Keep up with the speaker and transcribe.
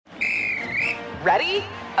Ready?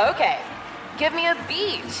 Okay. Give me a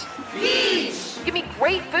beach. Beach! Give me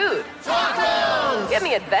great food. Tacos! Give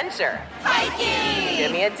me adventure. Hiking!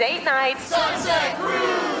 Give me a date night. Sunset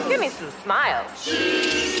cruise! Give me some smiles.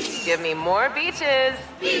 Cheese! Give me more beaches.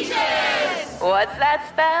 Beaches! What's that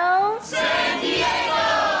spell? San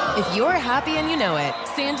Diego! If you're happy and you know it,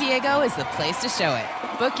 San Diego is the place to show it.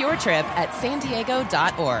 Book your trip at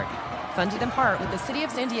sandiego.org. Funded in part with the City of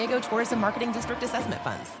San Diego Tourism Marketing District Assessment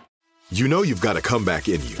Funds. You know you've got a comeback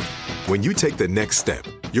in you. When you take the next step,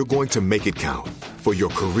 you're going to make it count for your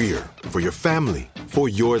career, for your family, for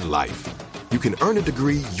your life. You can earn a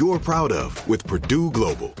degree you're proud of with Purdue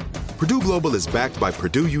Global. Purdue Global is backed by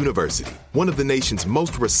Purdue University, one of the nation's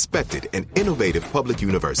most respected and innovative public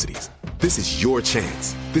universities. This is your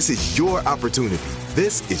chance. This is your opportunity.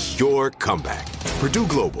 This is your comeback. Purdue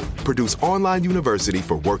Global, Purdue's online university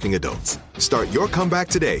for working adults. Start your comeback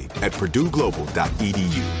today at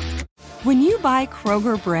purdueglobal.edu. When you buy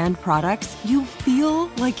Kroger brand products, you feel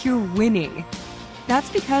like you're winning.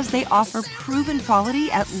 That's because they offer proven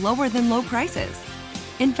quality at lower than low prices.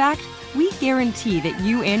 In fact, we guarantee that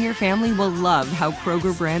you and your family will love how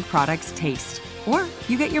Kroger brand products taste, or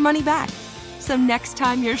you get your money back. So next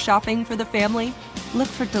time you're shopping for the family, look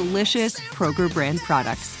for delicious Kroger brand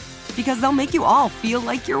products, because they'll make you all feel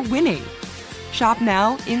like you're winning. Shop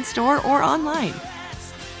now, in-store, or online.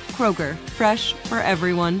 Kroger, fresh for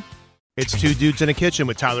everyone. It's Two Dudes in a Kitchen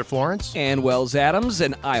with Tyler Florence and Wells Adams,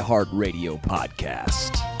 an iHeartRadio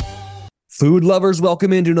podcast. Food lovers,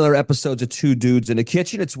 welcome into another episode of Two Dudes in a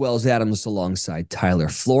Kitchen. It's Wells Adams alongside Tyler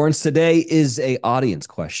Florence. Today is a audience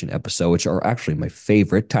question episode, which are actually my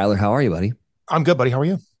favorite. Tyler, how are you, buddy? I'm good, buddy. How are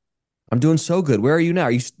you? I'm doing so good. Where are you now?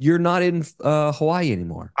 You're not in Hawaii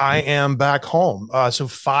anymore. I am back home. So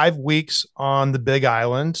 5 weeks on the Big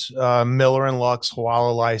Island. Miller and Lux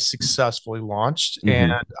Hualalai successfully launched,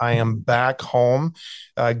 and I am back home,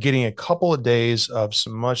 getting a couple of days of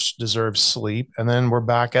some much deserved sleep, and then we're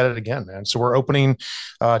back at it again, man. So we're opening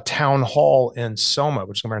Town Hall in Soma,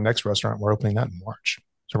 which is going to be our next restaurant. We're opening that in March.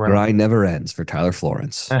 So the ride never ends for Tyler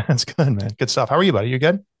Florence. That's good, man. Good stuff. How are you, buddy? You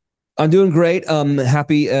good? I'm doing great.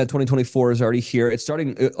 Happy 2024 is already here. It's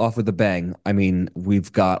starting off with a bang. I mean,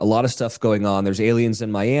 we've got a lot of stuff going on. There's aliens in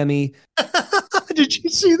Miami. Did you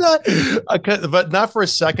see that? But not for a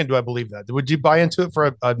second do I believe that. Would you buy into it for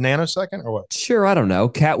a nanosecond or what? Sure, I don't know.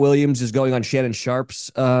 Cat Williams is going on Shannon Sharp's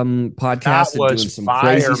podcast that and was doing some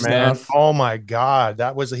fire, crazy man. stuff. Oh my God.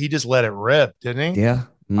 He just let it rip, didn't he? Yeah.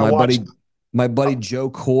 My buddy Joe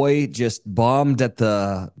Coy just bombed at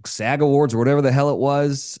the SAG Awards or whatever the hell it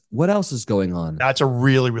was. What else is going on? That's a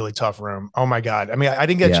really, really tough room. Oh my God. I mean, I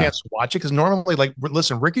didn't get a chance to watch it because normally,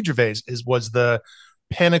 listen, Ricky Gervais was the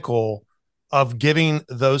pinnacle of giving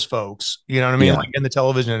those folks, you know what I mean? Like in the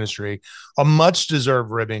television industry, a much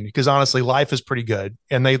deserved ribbing, because honestly, life is pretty good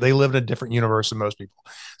and they live in a different universe than most people.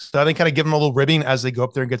 So I think kind of give them a little ribbing as they go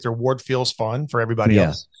up there and get their award. Feels fun for everybody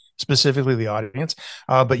else, specifically the audience.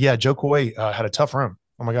 But yeah, Joe Coy had a tough room.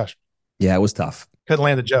 Oh my gosh. Yeah, it was tough. Couldn't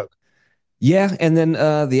land a joke. Yeah. And then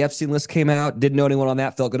the Epstein list came out. Didn't know anyone on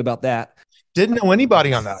that. Felt good about that. Didn't know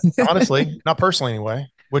anybody on that, honestly. Not personally anyway,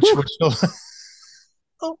 which feels really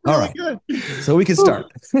all right. Good. So we can start.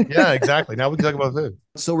 Yeah, exactly. Now we can talk about food.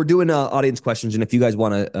 So we're doing audience questions. And if you guys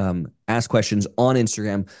want to ask questions on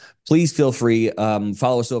Instagram, please feel free.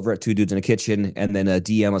 Follow us over at Two Dudes in a Kitchen, and then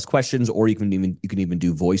DM us questions, or you can even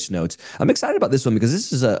do voice notes. I'm excited about this one because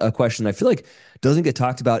this is a question I feel like doesn't get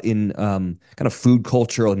talked about in kind of food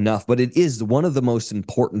culture enough, but it is one of the most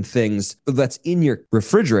important things that's in your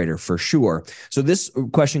refrigerator for sure. So this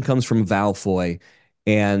question comes from Val Foy.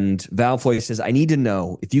 And Val Foy says, I need to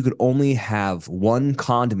know, if you could only have one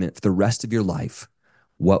condiment for the rest of your life,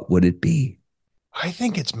 what would it be? I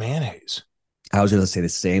think it's mayonnaise. I was going to say the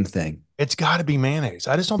same thing. It's got to be mayonnaise.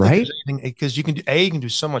 I just don't think there's anything, because you can do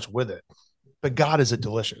so much with it. But God, is it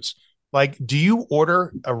delicious? Like, do you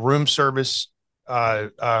order a room service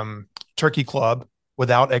turkey club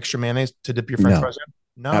without extra mayonnaise to dip your French fries in?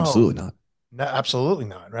 No, absolutely not. No, absolutely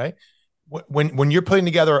not. Right. When you're putting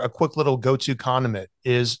together a quick little go-to condiment,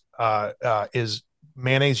 is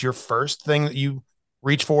mayonnaise your first thing that you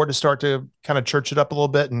reach for to start to kind of church it up a little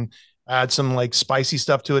bit and add some like spicy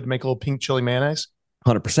stuff to it to make a little pink chili mayonnaise?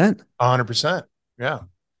 100%. 100%. Yeah.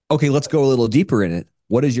 Okay, let's go a little deeper in it.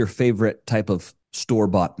 What is your favorite type of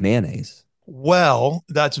store-bought mayonnaise? Well,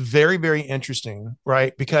 that's very, very interesting,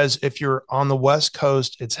 right? Because if you're on the West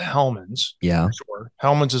Coast, it's Hellmann's. Yeah. Sure.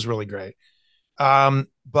 Hellmann's is really great.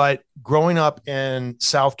 But growing up in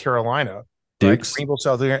South Carolina, Duke's, right, Greenville,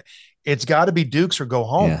 South Carolina, it's got to be Duke's or go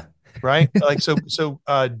home, right? Like so,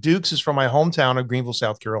 Duke's is from my hometown of Greenville,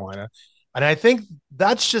 South Carolina, And I think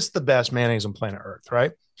that's just the best mayonnaise on planet Earth,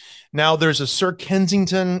 right? Now there's a Sir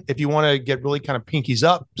Kensington. If you want to get really kind of pinkies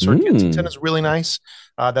up, Sir Kensington is really nice.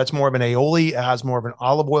 That's more of an aioli. It has more of an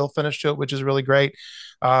olive oil finish to it, which is really great.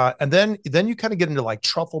 And then you kind of get into like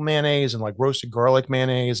truffle mayonnaise and like roasted garlic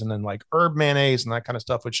mayonnaise and then like herb mayonnaise and that kind of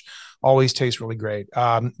stuff, which always tastes really great.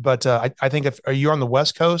 But I think if you're on the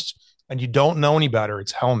West Coast and you don't know any better,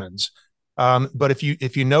 it's Hellman's. But if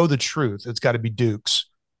you know the truth, it's got to be Duke's.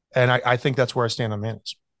 And I think that's where I stand on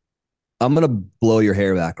mayonnaise. I'm going to blow your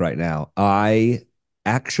hair back right now. I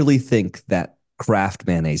actually think that Kraft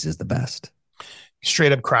mayonnaise is the best.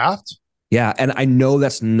 Straight up Kraft? Yeah. And I know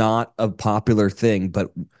that's not a popular thing,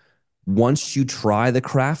 but once you try the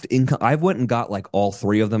Kraft, I went and got like all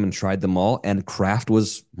three of them and tried them all. And Kraft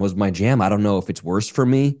was my jam. I don't know if it's worse for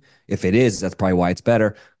me. If it is, that's probably why it's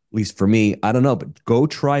better. At least for me. I don't know, but go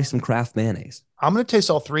try some Kraft mayonnaise. I'm going to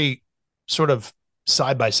taste all three sort of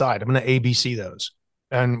side by side. I'm going to ABC those.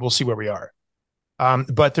 And we'll see where we are.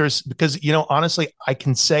 But because, honestly, I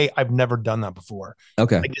can say I've never done that before.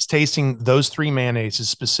 Okay. Like just tasting those three mayonnaises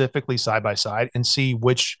specifically side by side and see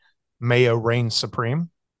which mayo reigns supreme.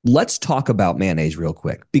 Let's talk about mayonnaise real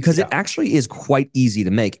quick because it actually is quite easy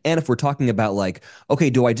to make. And if we're talking about like, okay,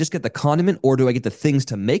 do I just get the condiment or do I get the things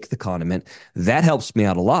to make the condiment? That helps me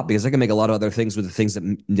out a lot because I can make a lot of other things with the things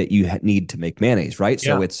that you need to make mayonnaise, right?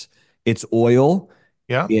 Yeah. So it's oil.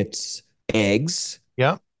 Yeah. It's eggs.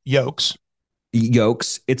 Yeah. Yolks.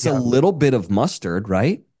 It's a little bit of mustard,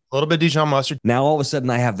 right? A little bit of Dijon mustard. Now, all of a sudden,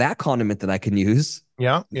 I have that condiment that I can use.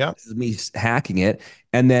 Yeah. Yeah. This is me hacking it.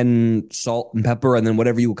 And then salt and pepper and then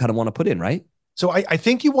whatever you kind of want to put in, right? So I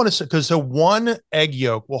think you want to, because one egg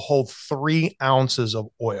yolk will hold 3 ounces of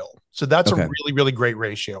oil. So that's a really, really great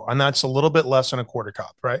ratio. And that's a little bit less than a quarter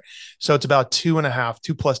cup, right? So it's about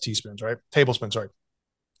 2+ teaspoons, right? Tablespoons, sorry.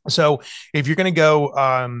 So if you're going to go,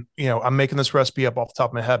 I'm making this recipe up off the top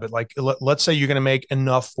of my head, but like, let's say you're going to make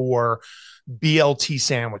enough for BLT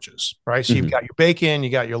sandwiches, right? So you've got your bacon, you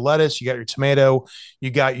got your lettuce, you got your tomato, you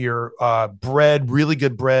got your bread, really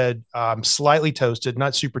good bread, slightly toasted,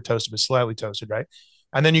 not super toasted, but slightly toasted, right?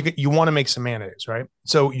 And then you want to make some mayonnaise, right?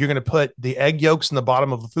 So you're going to put the egg yolks in the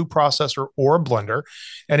bottom of a food processor or a blender.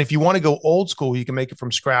 And if you want to go old school, you can make it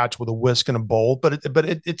from scratch with a whisk and a bowl, but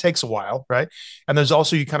it takes a while, right? And there's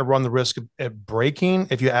also, you kind of run the risk of breaking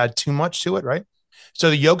if you add too much to it, right? So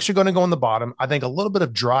the yolks are going to go in the bottom. I think a little bit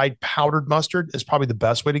of dried powdered mustard is probably the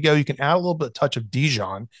best way to go. You can add a little bit of touch of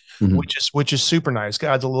Dijon, which is super nice. It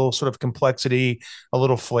adds a little sort of complexity, a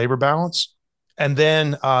little flavor balance. And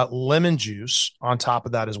then lemon juice on top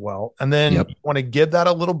of that as well. And then you want to give that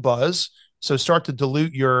a little buzz. So start to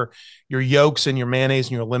dilute your yolks and your mayonnaise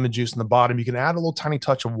and your lemon juice in the bottom. You can add a little tiny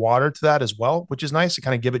touch of water to that as well, which is nice to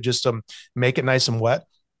kind of give it just some, make it nice and wet.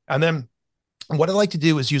 And then what I like to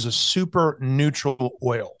do is use a super neutral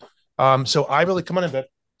oil. So I really come on in, but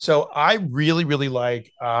so I really, really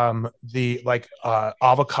like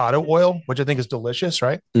avocado oil, which I think is delicious,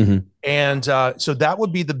 right? And so that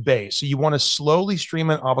would be the base. So you want to slowly stream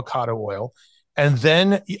in avocado oil. And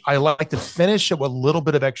then I like to finish it with a little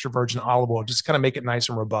bit of extra virgin olive oil, just kind of make it nice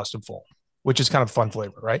and robust and full, which is kind of fun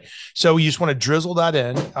flavor, right? So you just want to drizzle that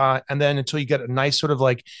in, and then until you get a nice sort of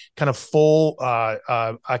like kind of full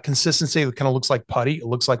consistency that kind of looks like putty, it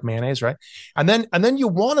looks like mayonnaise, right? And then you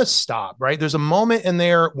want to stop, right? There's a moment in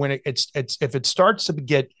there when it's if it starts to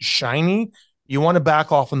get shiny, you want to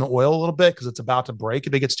back off in the oil a little bit because it's about to break.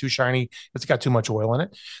 If it gets too shiny, it's got too much oil in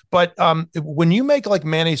it. But when you make like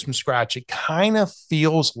mayonnaise from scratch, it kind of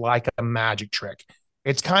feels like a magic trick.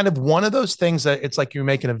 It's kind of one of those things that it's like you're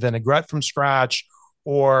making a vinaigrette from scratch,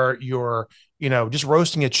 or you're, just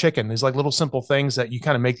roasting a chicken. There's like little simple things that you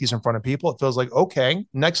kind of make these in front of people. It feels like, okay,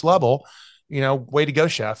 next level, way to go,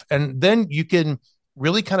 chef. And then you can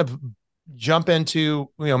really kind of jump into,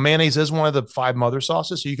 mayonnaise is one of the 5 mother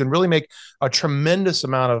sauces. So you can really make a tremendous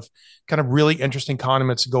amount of kind of really interesting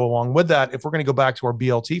condiments to go along with that. If we're going to go back to our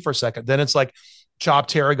BLT for a second, then it's like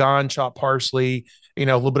chopped tarragon, chopped parsley, a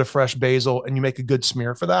little bit of fresh basil, and you make a good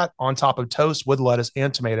smear for that on top of toast with lettuce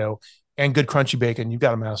and tomato and good crunchy bacon. You've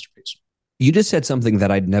got a masterpiece. You just said something that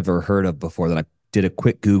I'd never heard of before that I did a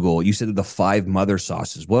quick Google. You said the 5 mother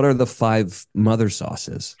sauces. What are the 5 mother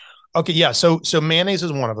sauces? Okay, yeah. So mayonnaise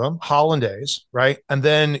is one of them, hollandaise, right? And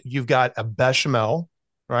then you've got a bechamel,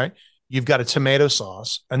 right? You've got a tomato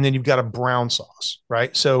sauce, and then you've got a brown sauce,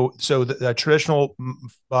 right? So the traditional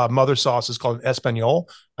mother sauce is called an espagnole,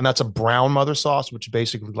 and that's a brown mother sauce, which is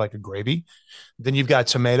basically like a gravy. Then you've got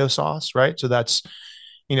tomato sauce, right? So that's,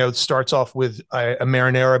 it starts off with a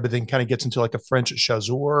marinara, but then kind of gets into like a French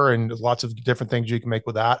chazur and lots of different things you can make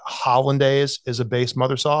with that. Hollandaise is a base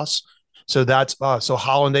mother sauce. So that's so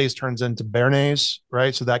hollandaise turns into béarnaise,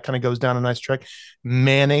 right? So that kind of goes down a nice trick.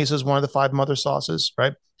 Mayonnaise is one of the 5 mother sauces,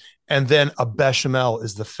 right? And then a bechamel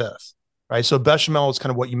is the 5th, right? So bechamel is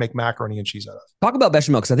kind of what you make macaroni and cheese out of. Talk about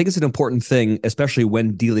bechamel, because I think it's an important thing, especially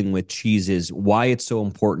when dealing with cheeses, why it's so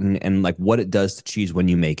important and like what it does to cheese when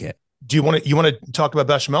you make it. Do you want to talk about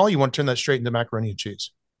bechamel? Or you want to turn that straight into macaroni and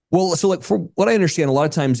cheese? Well, so like for what I understand, a lot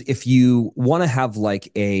of times if you want to have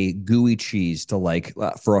like a gooey cheese to like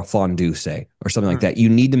for a fondue, say, or something like that, you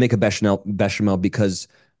need to make a bechamel because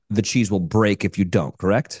the cheese will break if you don't,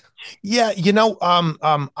 correct? Yeah,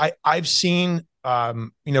 I've seen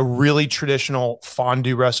really traditional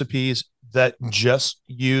fondue recipes that just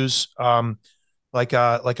use like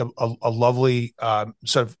a lovely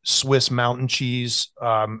sort of Swiss mountain cheese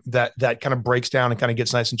that kind of breaks down and kind of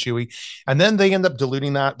gets nice and chewy, and then they end up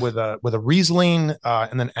diluting that with a Riesling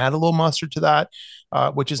and then add a little mustard to that,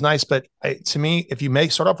 which is nice. But to me, if you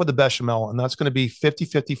start off with a bechamel, and that's going to be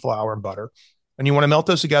 50-50 flour and butter, and you want to melt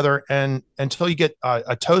those together and until you get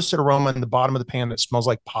a toasted aroma in the bottom of the pan that smells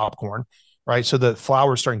like popcorn, right? So the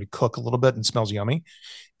flour is starting to cook a little bit and smells yummy.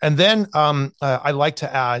 And then I like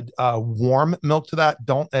to add warm milk to that.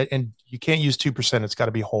 And you can't use 2%. It's got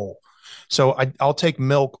to be whole. So I'll take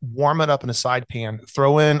milk, warm it up in a side pan,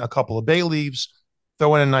 throw in a couple of bay leaves,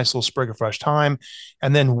 throw in a nice little sprig of fresh thyme,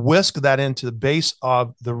 and then whisk that into the base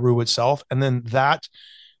of the roux itself. And then that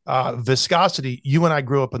viscosity, you and I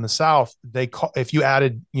grew up in the South. If you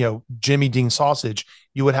added, Jimmy Dean sausage,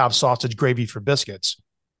 you would have sausage gravy for biscuits.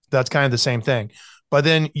 That's kind of the same thing. But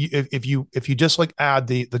then if you just like add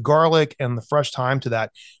the garlic and the fresh thyme to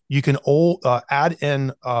that, you can add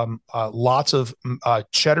in lots of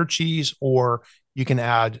cheddar cheese, or you can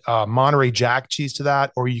add Monterey Jack cheese to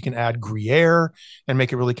that, or you can add Gruyere and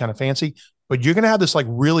make it really kind of fancy. But you're going to have this like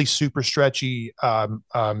really super stretchy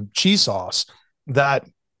cheese sauce that,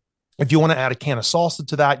 if you want to add a can of salsa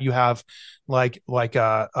to that, you have like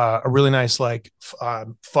a really nice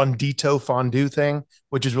fundito fondue thing,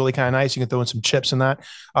 which is really kind of nice. You can throw in some chips in that.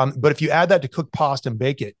 But if you add that to cooked pasta and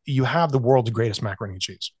bake it, you have the world's greatest macaroni and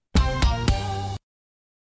cheese.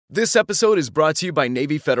 This episode is brought to you by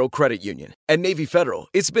Navy Federal Credit Union. At Navy Federal,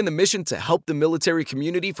 it's been the mission to help the military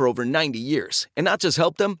community for over 90 years. And not just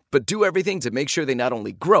help them, but do everything to make sure they not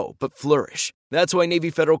only grow, but flourish. That's why Navy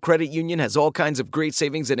Federal Credit Union has all kinds of great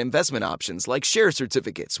savings and investment options like share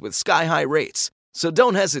certificates with sky-high rates. So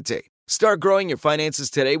don't hesitate. Start growing your finances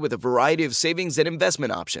today with a variety of savings and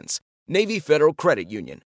investment options. Navy Federal Credit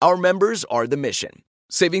Union. Our members are the mission.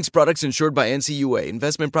 Savings products insured by NCUA.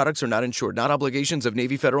 Investment products are not insured, not obligations of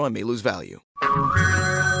Navy Federal and may lose value.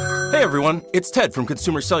 Hey everyone, it's Ted from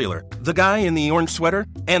Consumer Cellular, the guy in the orange sweater,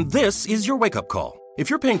 and this is your wake-up call. If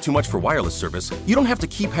you're paying too much for wireless service, you don't have to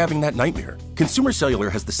keep having that nightmare. Consumer Cellular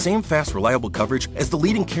has the same fast, reliable coverage as the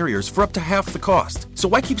leading carriers for up to half the cost. So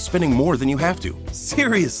why keep spending more than you have to?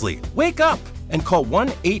 Seriously, wake up and call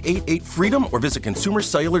 1-888-FREEDOM or visit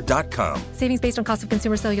consumercellular.com. Savings based on cost of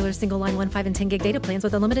Consumer Cellular single line 1, 5, and 10 gig data plans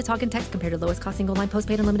with unlimited talk and text compared to lowest cost single line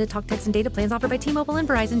postpaid unlimited talk, text, and data plans offered by T-Mobile and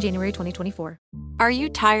Verizon January 2024. Are you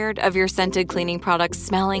tired of your scented cleaning products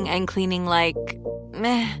smelling and cleaning like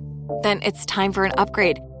meh? Then it's time for an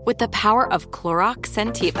upgrade with the power of Clorox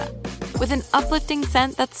Scentiva. With an uplifting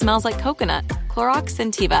scent that smells like coconut, Clorox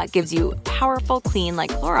Scentiva gives you powerful clean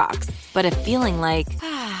like Clorox, but a feeling like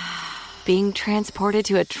being transported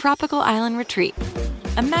to a tropical island retreat.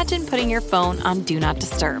 Imagine putting your phone on Do Not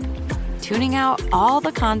Disturb, tuning out all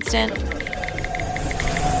the constant,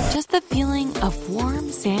 just the feeling of warm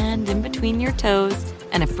sand in between your toes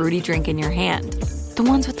and a fruity drink in your hand. The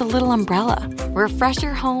ones with the little umbrella. Refresh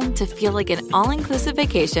your home to feel like an all-inclusive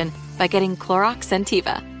vacation by getting Clorox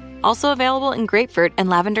Scentiva. Also available in grapefruit and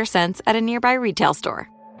lavender scents at a nearby retail store.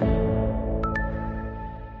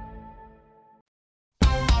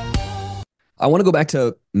 I want to go back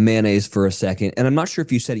to mayonnaise for a second. And I'm not sure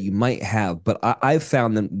if you said it, you might have, but I've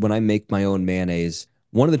found that when I make my own mayonnaise,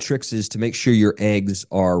 one of the tricks is to make sure your eggs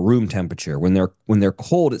are room temperature. When they're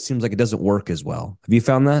cold, it seems like it doesn't work as well. Have you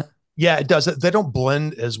found that? Yeah, it does. They don't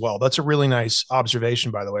blend as well. That's a really nice observation,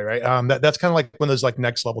 by the way, right? That's kind of like one of those like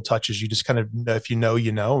next level touches. You just kind of, if you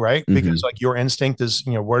know, right? Mm-hmm. Because like your instinct is,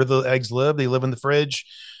 where do the eggs live? They live in the fridge.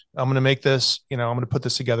 I'm going to make this, I'm going to put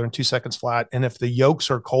this together in 2 seconds flat. And if the yolks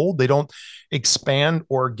are cold, they don't expand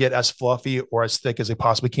or get as fluffy or as thick as they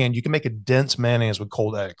possibly can. You can make a dense mayonnaise with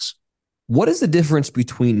cold eggs. What is the difference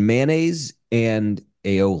between mayonnaise and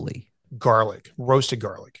aioli? Garlic, roasted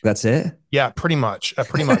garlic. That's it? Yeah, pretty much.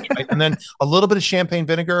 Right? And then a little bit of champagne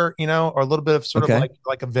vinegar, or a little bit of sort of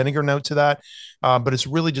like a vinegar note to that. But it's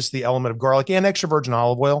really just the element of garlic and extra virgin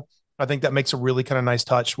olive oil. I think that makes a really kind of nice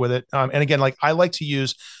touch with it. And again, like I like to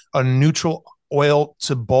use a neutral oil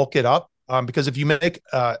to bulk it up because if you make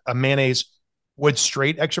a mayonnaise with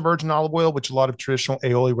straight extra virgin olive oil, which a lot of traditional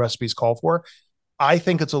aioli recipes call for, I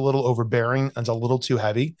think it's a little overbearing and it's a little too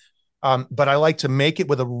heavy. But I like to make it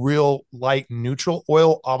with a real light neutral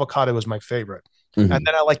oil. Avocado is my favorite. Mm-hmm. And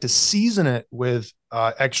then I like to season it with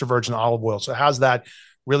extra virgin olive oil. So it has that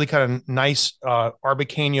really kind of nice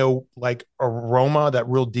Arbequeño like aroma, that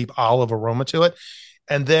real deep olive aroma to it.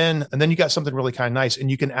 And then you got something really kind of nice. And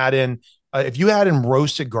you can add in, if you add in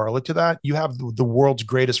roasted garlic to that, you have the world's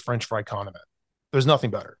greatest French fry condiment. There's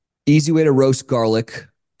nothing better. Easy way to roast garlic.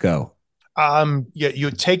 Go.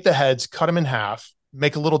 You take the heads, cut them in half,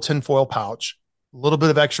 make a little tinfoil pouch, a little bit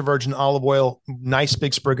of extra virgin olive oil, nice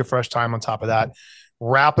big sprig of fresh thyme on top of that,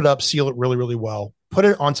 wrap it up, seal it really, really well, put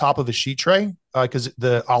it on top of a sheet tray because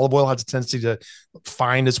the olive oil has a tendency to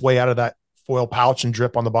find its way out of that foil pouch and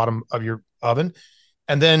drip on the bottom of your oven.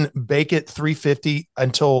 And then bake it 350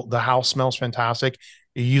 until the house smells fantastic.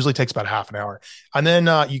 It usually takes about half an hour. And then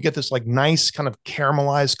you get this like nice kind of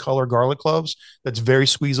caramelized color garlic cloves that's very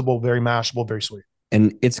squeezable, very mashable, very sweet.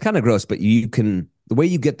 And it's kind of gross, but you can, the way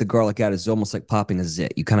you get the garlic out is almost like popping a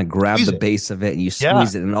zit. You kind of grab the base of it and you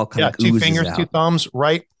squeeze it and it all kind of oozes 2 fingers, out. 2 thumbs,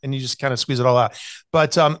 right? And you just kind of squeeze it all out.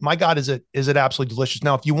 But my God, is it absolutely delicious.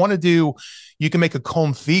 Now, if you want to do, you can make a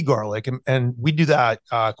confit garlic and we do that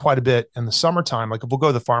quite a bit in the summertime. Like if we'll go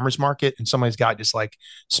to the farmer's market and somebody's got just like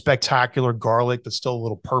spectacular garlic that's still a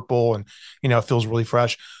little purple and, it feels really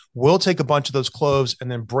fresh. We'll take a bunch of those cloves and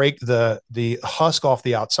then break the husk off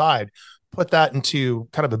the outside, put that into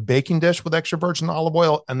kind of a baking dish with extra virgin olive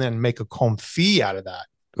oil, and then make a confit out of that,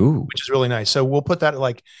 which is really nice. So we'll put that at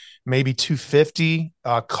like maybe 250,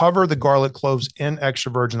 cover the garlic cloves in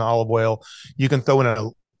extra virgin olive oil. You can throw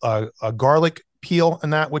in a garlic peel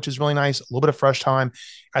in that, which is really nice, a little bit of fresh thyme,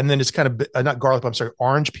 and then it's kind of not garlic, but I'm sorry,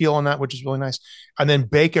 orange peel on that, which is really nice. And then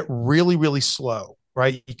bake it really, really slow,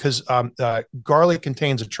 right? Because garlic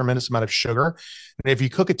contains a tremendous amount of sugar. And if you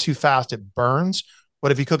cook it too fast, it burns.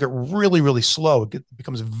 But if you cook it really, really slow, it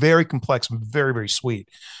becomes very complex and very, very sweet.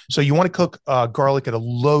 So you want to cook garlic at a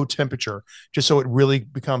low temperature just so it really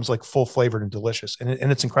becomes like full flavored and delicious. And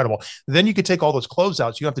it's incredible. Then you could take all those cloves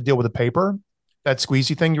out. So you don't have to deal with the paper, that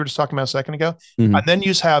squeezy thing you were just talking about a second ago. Mm-hmm. And then you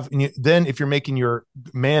just have, then if you're making your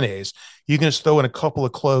mayonnaise, you can just throw in a couple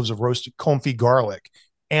of cloves of roasted confit garlic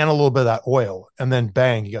and a little bit of that oil. And then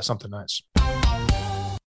bang, you got something nice.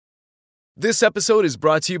 This episode is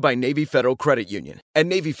brought to you by Navy Federal Credit Union. At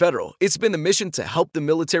Navy Federal, it's been the mission to help the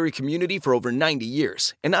military community for over 90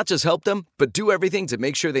 years. And not just help them, but do everything to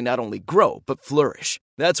make sure they not only grow, but flourish.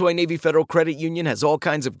 That's why Navy Federal Credit Union has all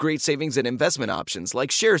kinds of great savings and investment options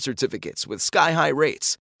like share certificates with sky-high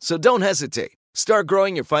rates. So don't hesitate. Start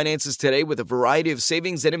growing your finances today with a variety of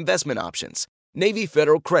savings and investment options. Navy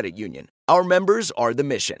Federal Credit Union. Our members are the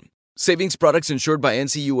mission. Savings products insured by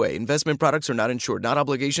NCUA. Investment products are not insured, not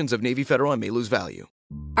obligations of Navy Federal and may lose value.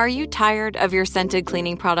 Are you tired of your scented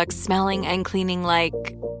cleaning products smelling and cleaning like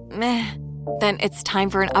meh? Then it's time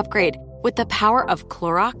for an upgrade with the power of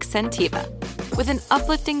Clorox Scentiva. With an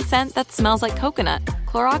uplifting scent that smells like coconut,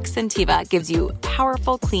 Clorox Scentiva gives you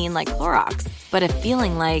powerful clean like Clorox, but a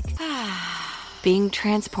feeling like being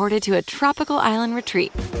transported to a tropical island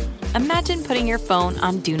retreat. Imagine putting your phone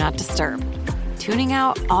on Do Not Disturb, tuning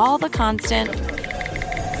out all the constant,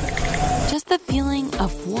 just the feeling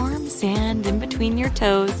of warm sand in between your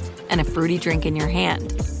toes and a fruity drink in your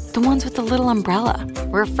hand. The ones with the little umbrella.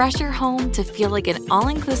 Refresh your home to feel like an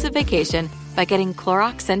all-inclusive vacation by getting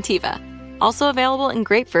Clorox Scentiva. Also available in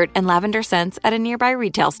grapefruit and lavender scents at a nearby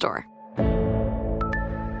retail store.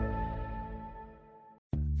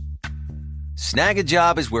 Snag a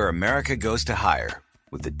Job is where America goes to hire,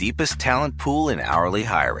 with the deepest talent pool in hourly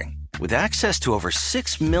hiring. With access to over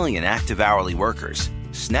 6 million active hourly workers,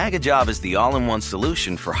 Snag a Job is the all-in-one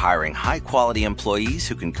solution for hiring high-quality employees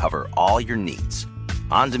who can cover all your needs.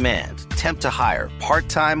 On demand, temp to hire,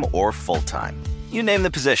 part-time or full-time. You name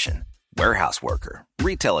the position. Warehouse worker,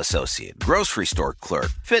 retail associate, grocery store clerk,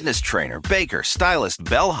 fitness trainer, baker, stylist,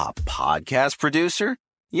 bellhop, podcast producer.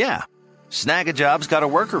 Yeah, Snag a Job's got a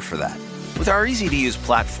worker for that. With our easy-to-use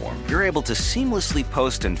platform, you're able to seamlessly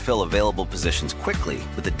post and fill available positions quickly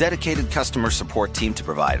with a dedicated customer support team to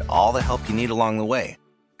provide all the help you need along the way.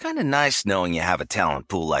 Kind of nice knowing you have a talent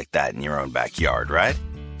pool like that in your own backyard, right?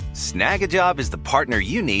 Snag a Job is the partner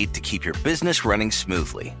you need to keep your business running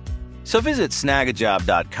smoothly. So visit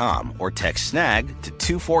snagajob.com or text SNAG to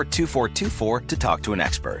 242424 to talk to an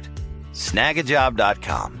expert.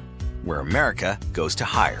 Snagajob.com, where America goes to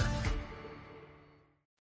hire.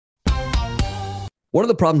 One of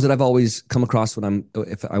the problems that I've always come across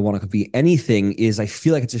if I want to confit anything is I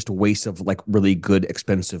feel like it's just a waste of like really good,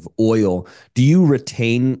 expensive oil. Do you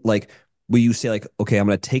retain will you say like, okay, I'm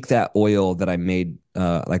going to take that oil that I made,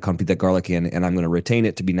 like confit that garlic in, and I'm going to retain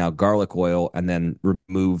it to be now garlic oil, and then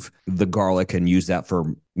remove the garlic and use that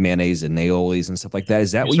for mayonnaise and aiolis and stuff like that?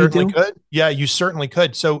 Is that what you do? Could. Yeah, you certainly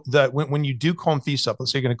could. So when you do confit stuff,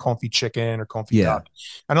 let's say you're going to confit chicken or confit duck,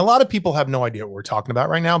 and a lot of people have no idea what we're talking about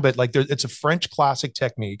right now, but like it's a French classic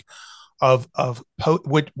technique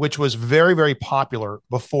which was very, very popular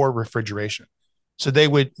before refrigeration. So they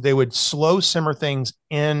would slow simmer things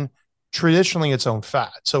in traditionally its own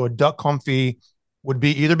fat. So a duck confit would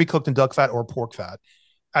either be cooked in duck fat or pork fat.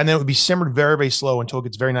 And then it would be simmered very, very slow until it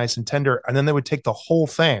gets very nice and tender. And then they would take the whole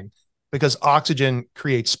thing because oxygen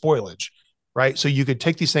creates spoilage, right? So you could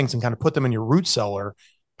take these things and kind of put them in your root cellar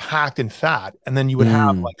packed in fat. And then you would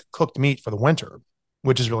have like cooked meat for the winter,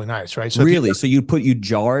 which is really nice, right? So really? So you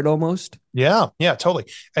jar it almost? Yeah, totally.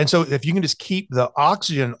 And so if you can just keep the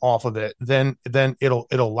oxygen off of it, then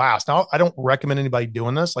it'll last. Now, I don't recommend anybody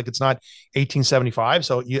doing this. Like, it's not 1875,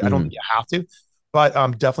 so I don't think you have to, but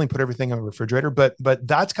definitely put everything in the refrigerator. But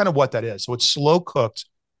that's kind of what that is. So it's slow cooked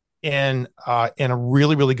in a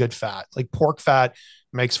really, really good fat. Like pork fat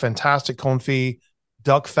makes fantastic confit.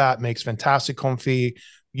 Duck fat makes fantastic confit.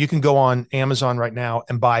 You can go on Amazon right now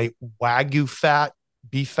and buy Wagyu fat,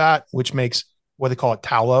 beef fat, which makes what they call it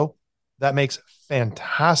tallow. That makes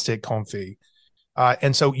fantastic confit.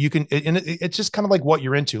 And so you can, it's just kind of like what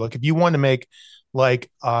you're into. Like if you want to make like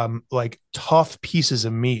tough pieces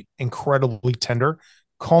of meat incredibly tender,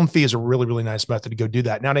 confit is a really, really nice method to go do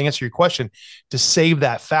that. Now, to answer your question, to save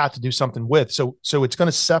that fat to do something with. So it's going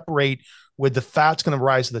to separate with the fat's going to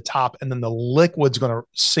rise to the top and then the liquid's going to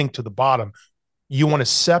sink to the bottom. You want to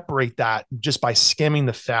separate that just by skimming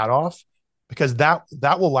the fat off, because that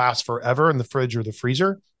will last forever in the fridge or the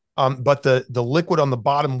freezer. But the liquid on the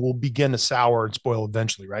bottom will begin to sour and spoil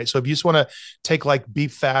eventually, right? So if you just want to take like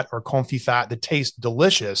beef fat or confit fat that tastes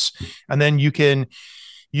delicious, and then you can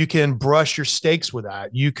brush your steaks with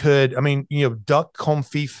that. You could, duck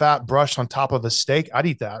confit fat brushed on top of a steak. I'd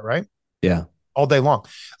eat that, right? Yeah. All day long.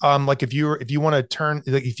 Like if you want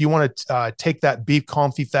to take that beef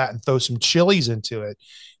confit fat and throw some chilies into it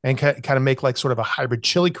and kind of make like sort of a hybrid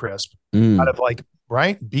chili crisp out of like,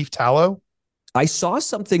 right, beef tallow. I saw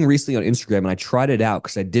something recently on Instagram and I tried it out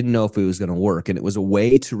because I didn't know if it was going to work. And it was a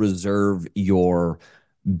way to reserve your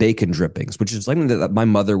bacon drippings, which is something that my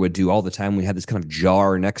mother would do all the time. We had this kind of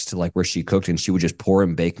jar next to like where she cooked, and she would just pour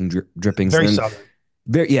in bacon drippings. Very southern.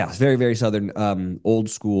 Very, very southern, old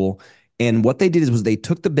school. And what they did was they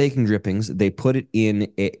took the bacon drippings, they put it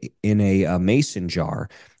in a mason jar,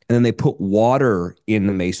 and then they put water in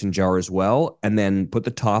the mason jar as well, and then put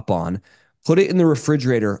the top on, put it in the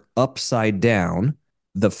refrigerator upside down.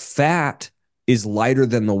 The fat is lighter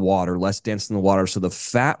than the water, less dense than the water. So the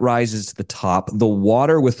fat rises to the top. The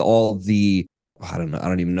water with all the, I don't know, I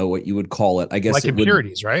don't even know what you would call it. I guess like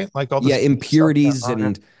impurities, right? Like all this impurities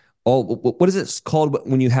and all. What is it called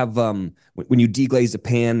when you have when you deglaze a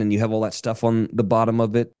pan and you have all that stuff on the bottom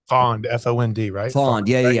of it? Fond, FOND, right? Fond,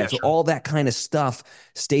 yeah. Right? So all that kind of stuff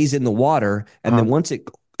stays in the water, and then once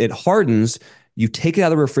it hardens, you take it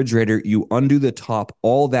out of the refrigerator, you undo the top,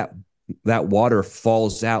 all that water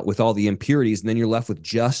falls out with all the impurities, and then you're left with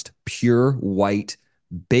just pure white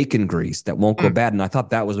bacon grease that won't go bad. And I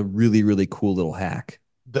thought that was a really, really cool little hack.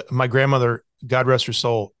 My grandmother, God rest her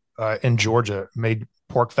soul, in Georgia, made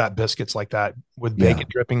pork fat biscuits like that with bacon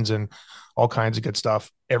drippings and all kinds of good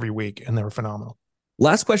stuff every week, and they were phenomenal.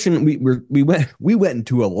 Last question. We went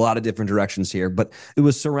into a lot of different directions here, but it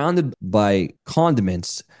was surrounded by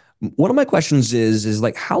condiments. One of my questions is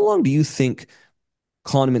like, how long do you think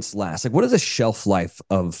condiments last? Like, what is the shelf life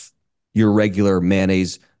of your regular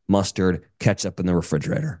mayonnaise, mustard, ketchup in the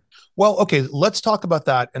refrigerator? Well, okay, let's talk about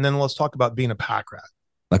that, and then let's talk about being a pack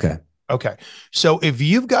rat. Okay. So if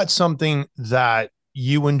you've got something that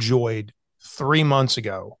you enjoyed 3 months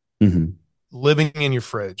ago, living in your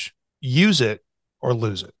fridge, use it or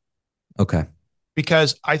lose it. Okay.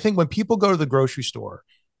 Because I think when people go to the grocery store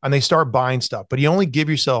and they start buying stuff, but you only give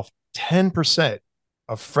yourself 10%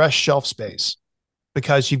 of fresh shelf space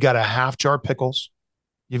because you've got a half jar of pickles,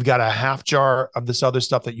 you've got a half jar of this other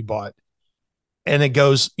stuff that you bought, and it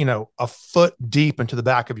goes, a foot deep into the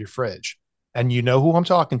back of your fridge. And you know who I'm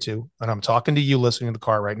talking to, and I'm talking to you listening in the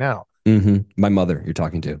car right now. My mother, you're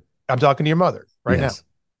talking to. I'm talking to your mother right now.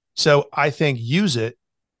 So I think use it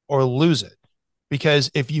or lose it.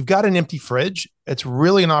 Because if you've got an empty fridge, it's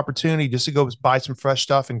really an opportunity just to go buy some fresh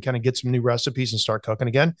stuff and kind of get some new recipes and start cooking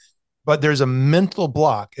again. But there's a mental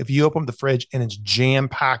block if you open up the fridge and it's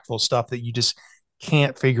jam-packed full of stuff that you just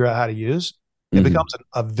can't figure out how to use, it becomes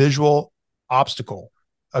a visual obstacle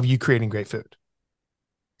of you creating great food.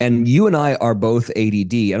 And you and I are both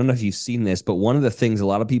ADD. I don't know if you've seen this, but one of the things a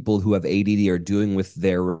lot of people who have ADD are doing with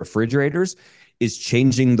their refrigerators is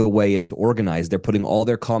changing the way it's organized. They're putting all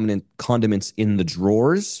their condiments in the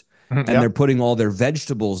drawers, and they're putting all their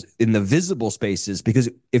vegetables in the visible spaces, because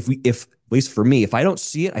if at least for me, if I don't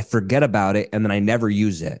see it, I forget about it, and then I never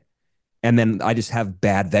use it. And then I just have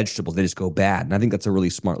bad vegetables. They just go bad. And I think that's a really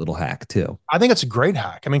smart little hack too. I think it's a great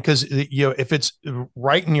hack. I mean, because if it's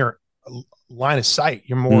right in your line of sight,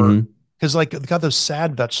 you're more, because like they got those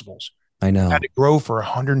sad vegetables. I know. Had to grow for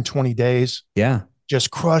 120 days. Yeah.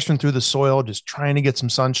 Just crushing through the soil, just trying to get some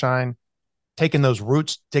sunshine, taking those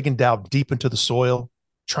roots, digging down deep into the soil,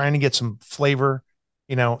 trying to get some flavor.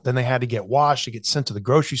 Then they had to get washed, to get sent to the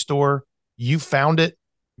grocery store. You found it,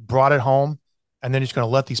 brought it home, and then you're just going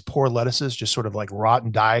to let these poor lettuces just sort of like rot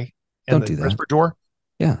and die in the crisper drawer.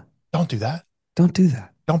 Yeah. Don't do that. Don't do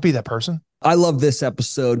that. Don't be that person. I love this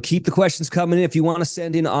episode. Keep the questions coming in. If you want to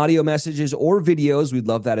send in audio messages or videos, we'd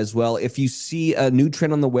love that as well. If you see a new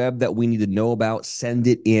trend on the web that we need to know about, send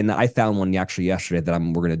it in. I found one actually yesterday that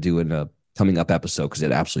we're going to do in a coming up episode because it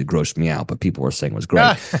absolutely grossed me out, but people were saying it was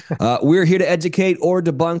great. We're here to educate or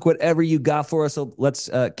debunk whatever you got for us. So let's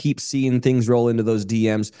keep seeing things roll into those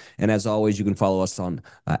DMs. And as always, you can follow us on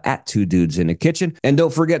at 2 Dudes in a Kitchen. And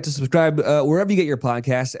don't forget to subscribe wherever you get your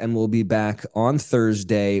podcasts. And we'll be back on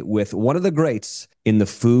Thursday with one of the greats in the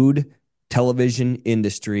food television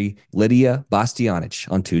industry, Lydia Bastianich,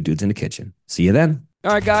 on 2 Dudes in a Kitchen. See you then.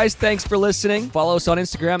 All right, guys, thanks for listening. Follow us on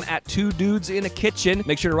Instagram at 2 Dudes in a Kitchen.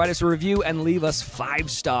 Make sure to write us a review and leave us 5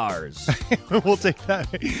 stars. We'll take that.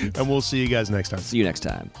 And we'll see you guys next time. See you next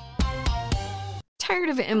time. Tired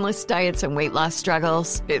of endless diets and weight loss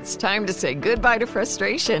struggles? It's time to say goodbye to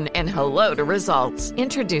frustration and hello to results.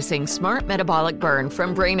 Introducing Smart Metabolic Burn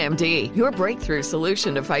from BrainMD, your breakthrough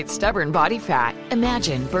solution to fight stubborn body fat.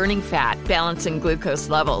 Imagine burning fat, balancing glucose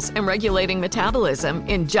levels, and regulating metabolism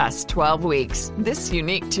in just 12 weeks. This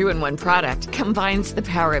unique 2-in-1 product combines the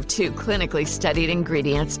power of 2 clinically studied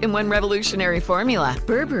ingredients in one revolutionary formula.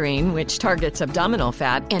 Berberine, which targets abdominal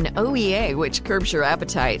fat, and OEA, which curbs your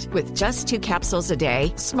appetite. With just 2 capsules a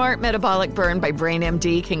day, Smart Metabolic Burn by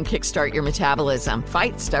BrainMD can kickstart your metabolism,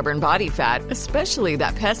 fight stubborn body fat, especially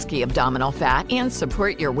that pesky abdominal fat, and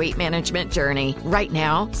support your weight management journey. Right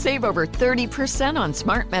now, save over 30% on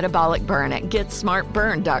Smart Metabolic Burn at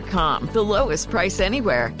GetSmartBurn.com. The lowest price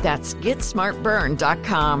anywhere. That's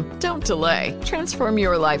GetSmartBurn.com. Don't delay. Transform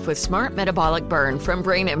your life with Smart Metabolic Burn from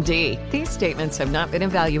BrainMD. These statements have not been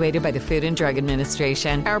evaluated by the Food and Drug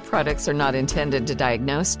Administration. Our products are not intended to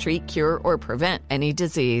diagnose, treat, cure, or prevent any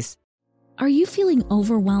disease. Are you feeling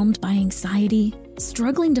overwhelmed by anxiety,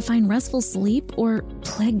 struggling to find restful sleep, or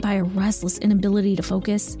plagued by a restless inability to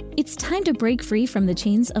focus? It's time to break free from the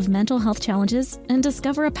chains of mental health challenges and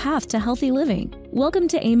discover a path to healthy living. Welcome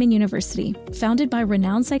to Amen University, founded by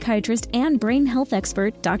renowned psychiatrist and brain health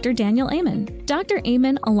expert Dr. Daniel Amen. Dr.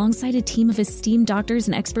 Amen, alongside a team of esteemed doctors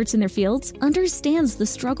and experts in their fields, understands the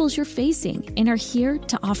struggles you're facing and are here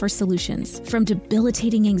to offer solutions. From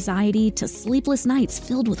debilitating anxiety to sleepless nights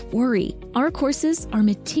filled with worry, our courses are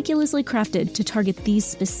meticulously crafted to target these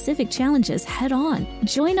specific challenges head-on.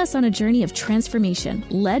 Join us on a journey of transformation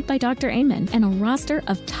led by Dr. Amen and a roster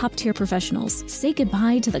of top-tier professionals. Say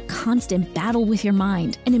goodbye to the constant battle with your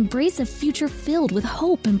mind and embrace a future filled with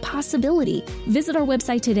hope and possibility. Visit our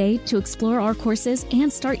website today to explore our courses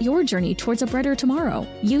and start your journey towards a brighter tomorrow.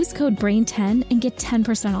 Use code BRAIN10 and get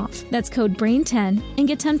 10% off. That's code BRAIN10 and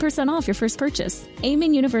get 10% off your first purchase.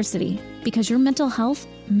 Amen University, because your mental health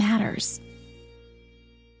matters.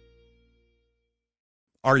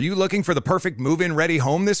 Are you looking for the perfect move-in ready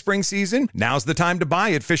home this spring season? Now's the time to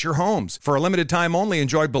buy at Fisher Homes. For a limited time only,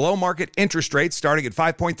 enjoy below-market interest rates starting at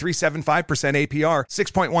 5.375% APR,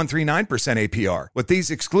 6.139% APR. With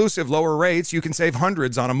these exclusive lower rates, you can save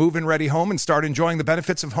hundreds on a move-in ready home and start enjoying the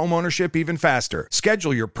benefits of home ownership even faster.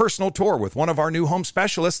 Schedule your personal tour with one of our new home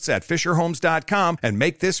specialists at FisherHomes.com and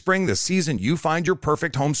make this spring the season you find your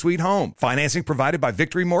perfect home sweet home. Financing provided by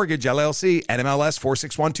Victory Mortgage, LLC, NMLS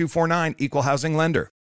 461249, Equal Housing Lender.